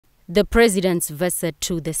The president's visit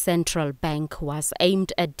to the central bank was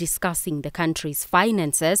aimed at discussing the country's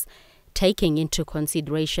finances, taking into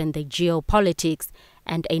consideration the geopolitics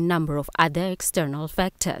and a number of other external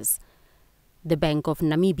factors. The Bank of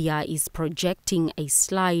Namibia is projecting a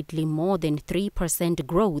slightly more than 3%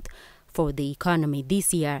 growth for the economy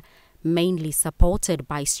this year, mainly supported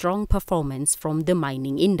by strong performance from the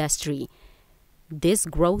mining industry. This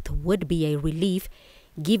growth would be a relief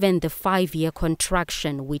given the 5-year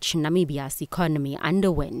contraction which Namibia's economy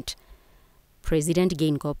underwent. President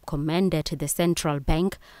Geingob commended the central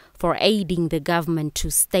bank for aiding the government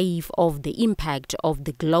to stave off the impact of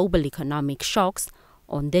the global economic shocks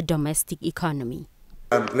on the domestic economy.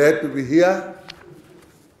 I'm glad to be here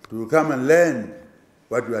to come and learn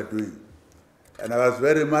what we are doing. And I was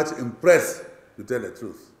very much impressed, to tell the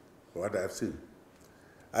truth, for what I have seen.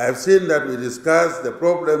 I have seen that we discussed the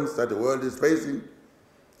problems that the world is facing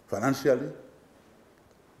financially.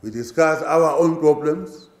 We discussed our own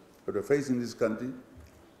problems that are facing this country.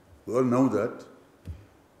 We all know that.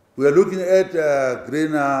 We are looking at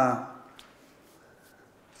greener,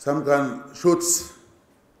 some kind of shoots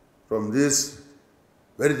from this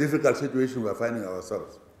very difficult situation we are finding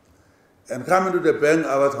ourselves. And coming to the bank,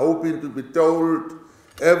 I was hoping to be told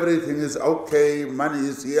everything is okay, money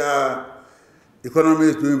is here, economy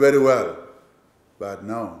is doing very well. But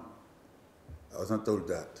no, I was not told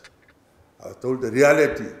that. I was told the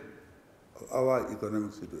reality of our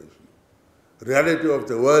economic situation, reality of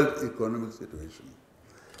the world economic situation,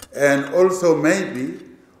 and also maybe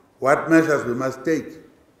what measures we must take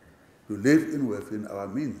to live within our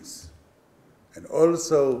means, and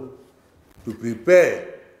also to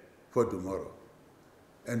prepare for tomorrow.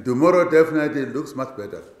 And tomorrow definitely looks much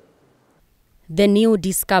better. The new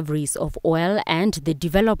discoveries of oil and the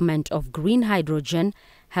development of green hydrogen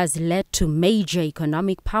has led to major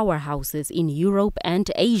economic powerhouses in Europe and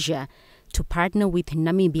Asia to partner with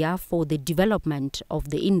Namibia for the development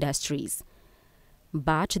of the industries.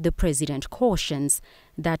 But the president cautions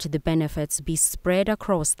that the benefits be spread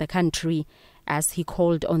across the country, as he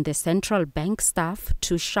called on the central bank staff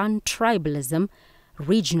to shun tribalism,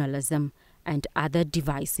 regionalism, and other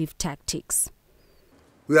divisive tactics.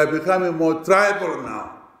 We are becoming more tribal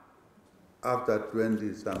now, after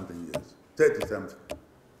 20-something years, 30-something,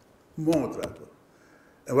 more tribal.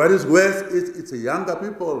 And what is worse is it's the younger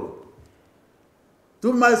people,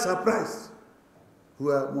 to my surprise,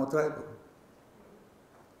 who are more tribal.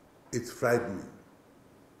 It's frightening.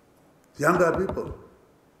 Younger people,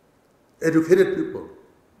 educated people.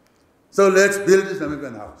 So let's build this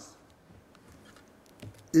Namibian house.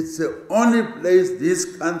 It's the only place,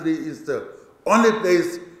 this country is the only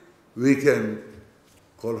place we can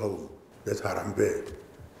call home. That's Harambee,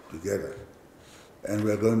 together. And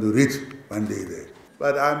we're going to reach one day there.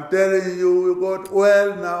 But I'm telling you, we got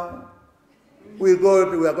oil now. We are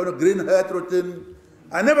going to green hydrogen.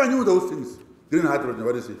 I never knew those things. Green hydrogen,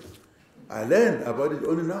 what is it? I learned about it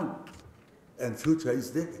only now. And future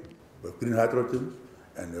is there with green hydrogen.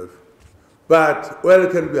 But oil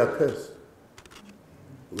can be a curse.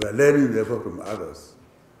 We are learning, therefore, from others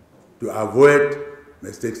to avoid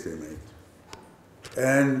mistakes they made.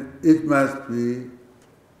 And it must be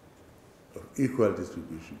of equal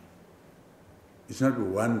distribution. It's not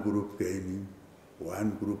one group gaining,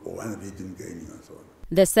 one group or one region gaining and so on.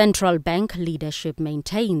 The central bank leadership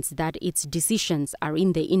maintains that its decisions are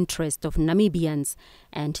in the interest of Namibians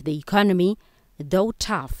and the economy, though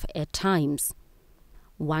tough at times.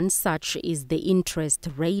 One such is the interest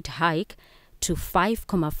rate hike to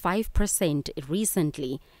 5.5%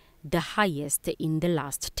 recently, the highest in the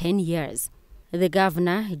last 10 years. The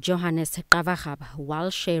governor, Johannes Geingob,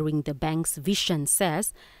 while sharing the bank's vision,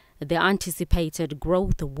 says the anticipated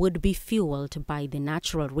growth would be fueled by the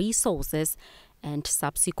natural resources and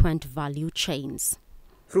subsequent value chains.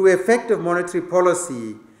 Through effective monetary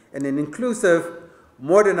policy and an inclusive,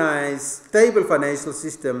 modernized, stable financial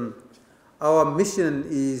system, our mission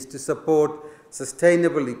is to support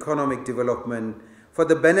sustainable economic development for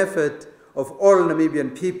the benefit of all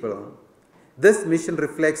Namibian people. This mission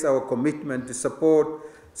reflects our commitment to support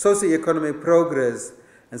socio-economic progress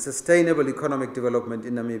and sustainable economic development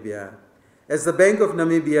in Namibia. As the Bank of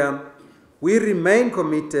Namibia, we remain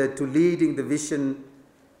committed to leading the vision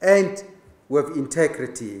and with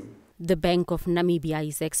integrity. The Bank of Namibia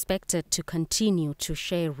is expected to continue to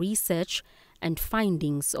share research and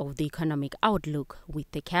findings of the economic outlook with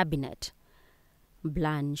the cabinet.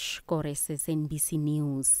 Blanche Kores, NBC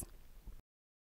News.